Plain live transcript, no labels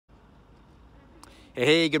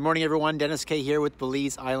Hey, good morning, everyone. Dennis K here with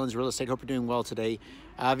Belize Islands Real Estate. Hope you're doing well today.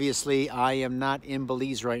 Obviously, I am not in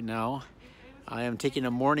Belize right now. I am taking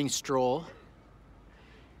a morning stroll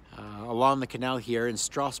along the canal here in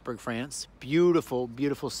Strasbourg, France. Beautiful,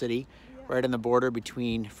 beautiful city, right on the border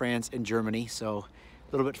between France and Germany. So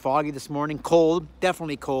a little bit foggy this morning. Cold,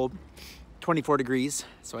 definitely cold. 24 degrees.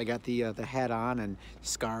 So I got the hat on and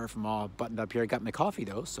scarf. I'm all buttoned up here. I got my coffee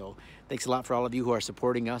though. So thanks a lot for all of you who are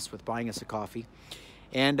supporting us with buying us a coffee.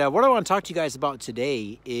 And what I want to talk to you guys about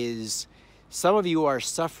today is some of you are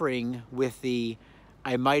suffering with the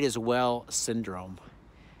I might as well syndrome.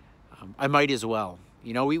 I might as well.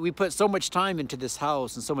 You know, we put so much time into this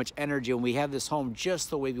house and so much energy, and we have this home just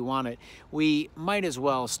the way we want it. We might as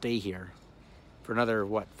well stay here for another,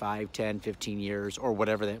 what, 5, 10, 15 years or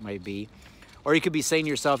whatever that might be. Or you could be saying to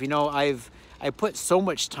yourself, you know, I put so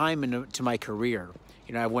much time into my career.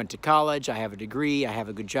 You know, I went to college, I have a degree, I have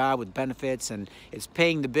a good job with benefits, and it's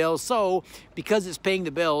paying the bills. So because it's paying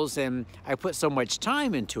the bills and I put so much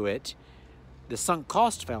time into it, the sunk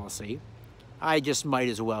cost fallacy, I just might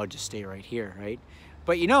as well just stay right here, right?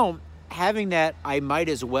 But you know, having that I might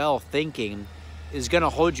as well thinking is going to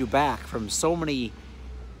hold you back from so many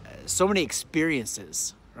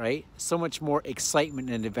experiences, right? So much more excitement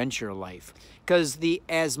and adventure in life. Because the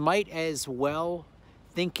as might as well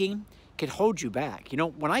thinking can hold you back. You know,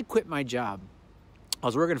 when I quit my job, I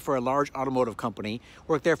was working for a large automotive company,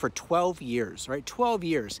 worked there for 12 years, right? 12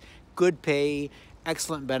 years, good pay,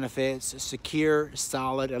 excellent benefits, secure,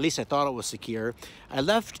 solid, at least I thought it was secure. I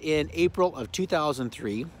left in April of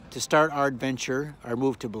 2003 to start our adventure, our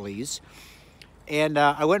move to Belize. And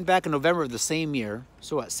I went back in November of the same year.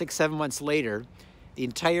 So what, 6, 7 months later, the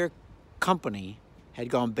entire company had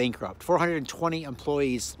gone bankrupt. 420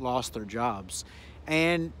 employees lost their jobs.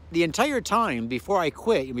 And the entire time before I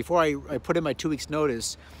quit, before I put in my 2 weeks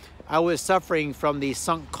notice, I was suffering from the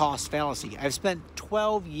sunk cost fallacy. I've spent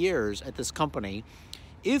 12 years at this company.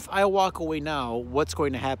 If I walk away now, what's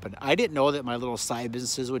going to happen? I didn't know that my little side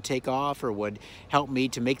businesses would take off or would help me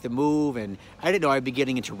to make the move. And I didn't know I'd be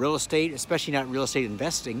getting into real estate, especially not real estate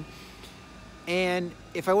investing. And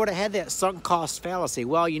if I would have had that sunk cost fallacy,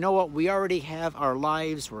 well, you know what? We already have our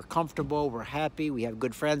lives. We're comfortable. We're happy. We have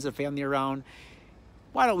good friends and family around.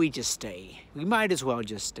 Why don't we just stay? We might as well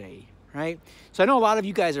just stay, right? So I know a lot of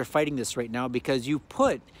you guys are fighting this right now because you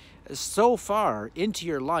put so far into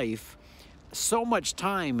your life so much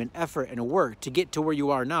time and effort and work to get to where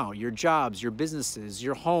you are now. Your jobs, your businesses,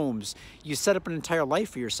 your homes. You set up an entire life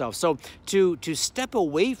for yourself. So to step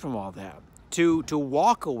away from all that, to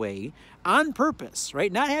walk away on purpose,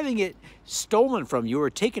 right? Not having it stolen from you or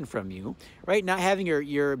taken from you, right? Not having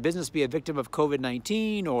your business be a victim of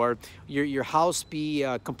COVID-19 or your house be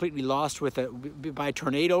completely lost by a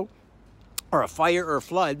tornado or a fire or a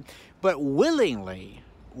flood, but willingly,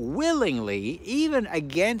 even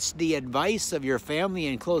against the advice of your family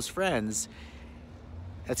and close friends,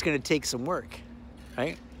 that's going to take some work,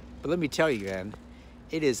 right? But let me tell you, man,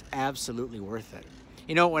 it is absolutely worth it.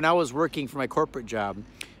 You know, when I was working for my corporate job,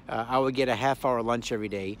 I would get a half-hour lunch every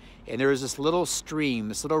day, and there was this little stream,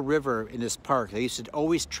 this little river in this park that I used to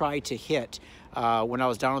always try to hit when I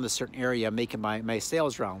was down in this certain area making my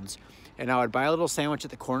sales rounds. And I would buy a little sandwich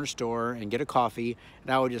at the corner store and get a coffee,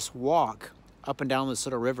 and I would just walk up and down this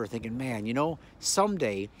little river thinking, man, you know,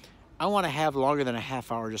 someday I want to have longer than a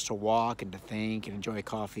half hour just to walk and to think and enjoy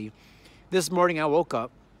coffee. This morning I woke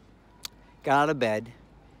up, got out of bed,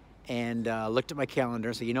 and looked at my calendar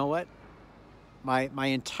and said, you know what? My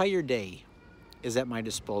entire day is at my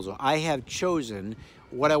disposal. I have chosen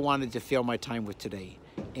what I wanted to fill my time with today.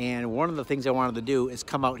 And one of the things I wanted to do is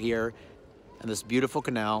come out here on this beautiful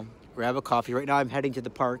canal, grab a coffee. Right now I'm heading to the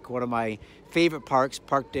park, one of my favorite parks,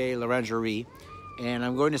 Parc de l'Orangerie. And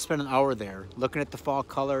I'm going to spend an hour there looking at the fall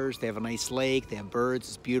colors. They have a nice lake, they have birds,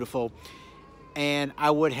 it's beautiful. And I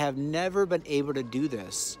would have never been able to do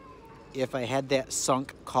this if I had that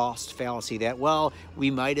sunk cost fallacy, that, well,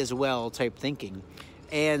 we might as well type thinking.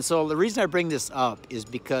 And so the reason I bring this up is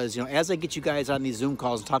because, you know, as I get you guys on these Zoom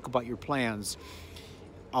calls and talk about your plans,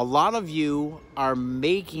 a lot of you are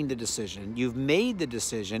making the decision. You've made the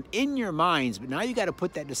decision in your minds, but now you got to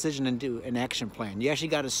put that decision into an action plan. You actually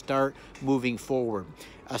got to start moving forward.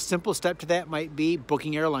 A simple step to that might be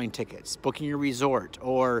booking airline tickets, booking your resort,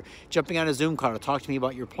 or jumping on a Zoom call to talk to me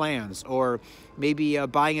about your plans, or maybe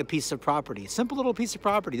buying a piece of property. Simple little piece of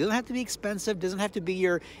property. Doesn't have to be expensive. Doesn't have to be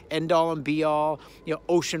your end all and be all, you know,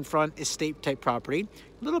 oceanfront estate type property.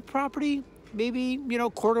 Little property, maybe, you know,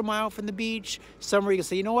 quarter mile from the beach, somewhere you can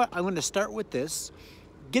say, you know what, I'm going to start with this,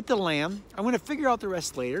 get the land, I'm going to figure out the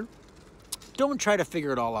rest later. don't try to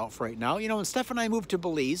figure it all out for right now. You know, when Steph and I moved to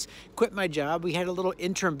Belize, quit my job, we had a little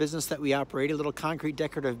interim business that we operated, a little concrete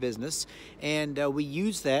decorative business, and we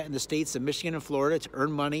used that in the states of Michigan and Florida to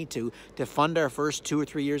earn money to fund our first 2 or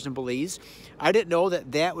 3 years in Belize. I didn't know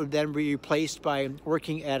that that would then be replaced by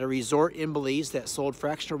working at a resort in Belize that sold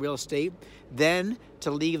fractional real estate. Then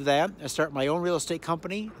to leave that, I start my own real estate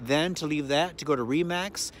company. Then to leave that, to go to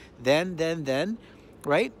Remax. Then,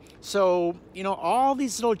 right? So, you know, all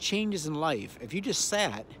these little changes in life, if you just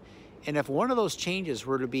sat, and if one of those changes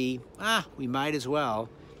were to be, we might as well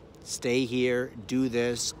stay here, do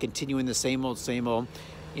this, continuing the same old,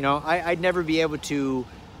 you know, I'd never be able to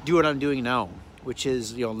do what I'm doing now, which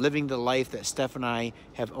is, you know, living the life that Steph and I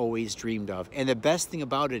have always dreamed of. And the best thing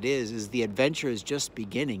about it is the adventure is just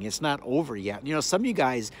beginning. It's not over yet. You know, some of you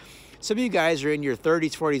guys are in your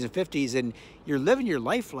 30s, 40s, and 50s, and you're living your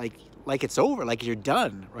life like it's over, like you're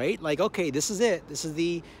done, right? Like, okay, this is it. This is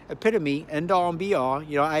the epitome, end all and be all.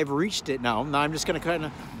 You know, I've reached it now. Now I'm just going to kind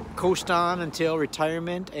of coast on until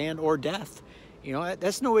retirement and or death. You know,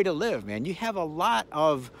 that's no way to live, man. You have a lot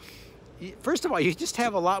of, first of all, you just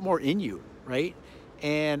have a lot more in you, right?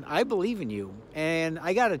 And I believe in you. And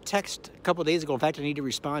I got a text a couple of days ago. In fact, I need to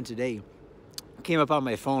respond today. It came up on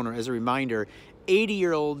my phone as a reminder.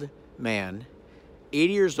 80-year-old man,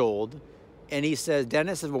 80 years old. And he says,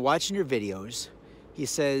 Dennis, I've been watching your videos. He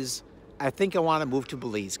says, I think I want to move to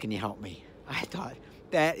Belize. Can you help me? I thought,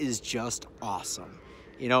 that is just awesome.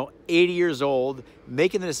 You know, 80 years old,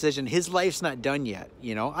 making the decision. His life's not done yet.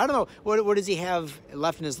 You know, I don't know. What does he have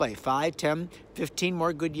left in his life? 5, 10, 15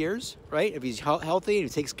 more good years, right? If he's healthy and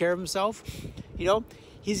he takes care of himself, you know,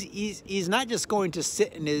 he's not just going to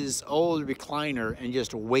sit in his old recliner and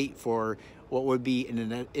just wait for what would be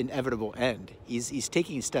an inevitable end. He's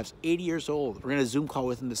taking steps. 80 years old. We're going to Zoom call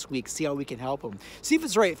with him this week, see how we can help him. See if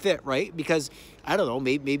it's the right fit, right? Because, I don't know,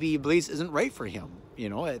 maybe Belize isn't right for him. You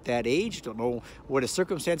know, at that age, don't know what his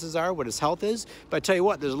circumstances are, what his health is. But I tell you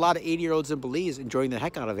what, there's a lot of 80-year-olds in Belize enjoying the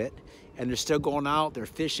heck out of it. And they're still going out, they're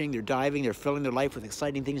fishing, they're diving, they're filling their life with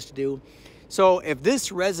exciting things to do. So if this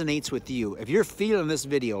resonates with you, if you're feeling this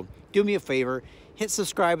video, do me a favor, hit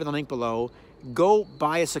subscribe with the link below. Go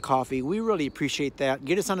buy us a coffee. We really appreciate that.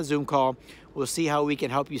 Get us on a Zoom call. We'll see how we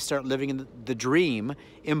can help you start living in the dream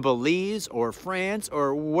in Belize or France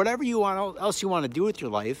or whatever else you want to do with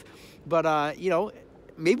your life. But, you know,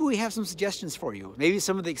 maybe we have some suggestions for you. Maybe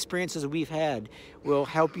some of the experiences we've had will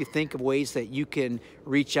help you think of ways that you can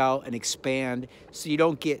reach out and expand so you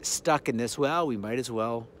don't get stuck in this, well, we might as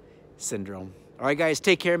well syndrome. All right, guys,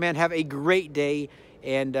 take care, man. Have a great day,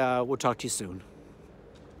 and we'll talk to you soon.